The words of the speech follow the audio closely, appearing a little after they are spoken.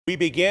We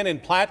begin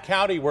in Platte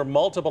County, where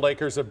multiple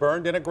acres have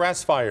burned in a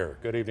grass fire.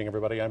 Good evening,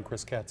 everybody. I'm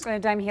Chris Katz.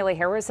 And I'm Haley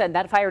Harris, and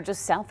that fire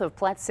just south of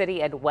Platte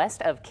City and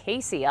west of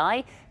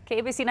KCI.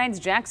 KMBC 9's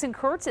Jackson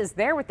Kurtz is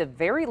there with the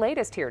very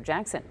latest here.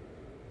 Jackson.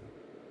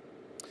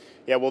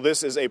 Yeah, well,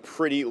 this is a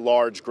pretty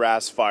large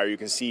grass fire. You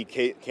can see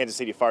Kansas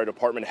City Fire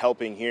Department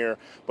helping here.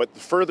 But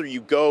the further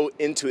you go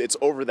into it's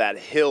over that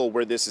hill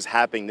where this is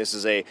happening. This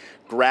is a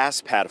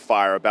grass pad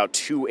fire, about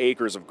 2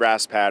 acres of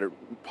grass pad, or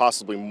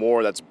possibly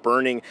more, that's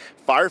burning.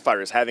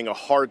 Firefighters having a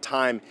hard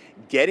time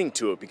getting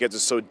to it because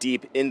it's so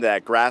deep in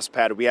that grass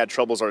pad. We had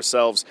troubles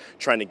ourselves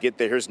trying to get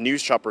there. Here's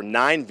News Chopper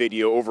 9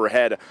 video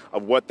overhead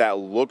of what that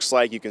looks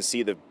like. You can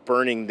see the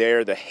burning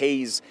there, the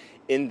haze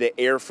in the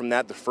air from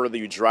that the further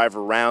you drive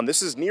around.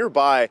 This is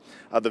nearby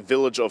the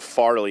village of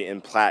Farley in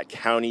Platte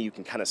County. You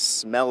can kind of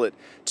smell it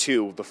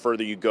too the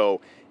further you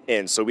go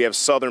in. So we have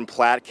Southern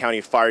Platte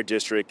County Fire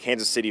District,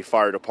 Kansas City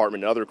Fire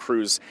Department, and other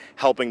crews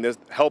helping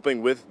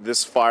with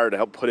this fire to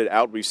help put it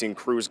out. We've seen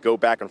crews go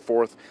back and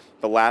forth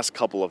the last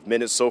couple of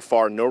minutes. So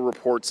far, no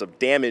reports of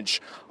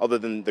damage other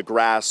than the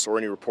grass or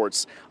any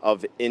reports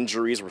of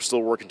injuries. We're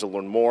still working to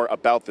learn more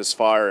about this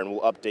fire, and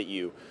we'll update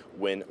you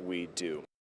when we do.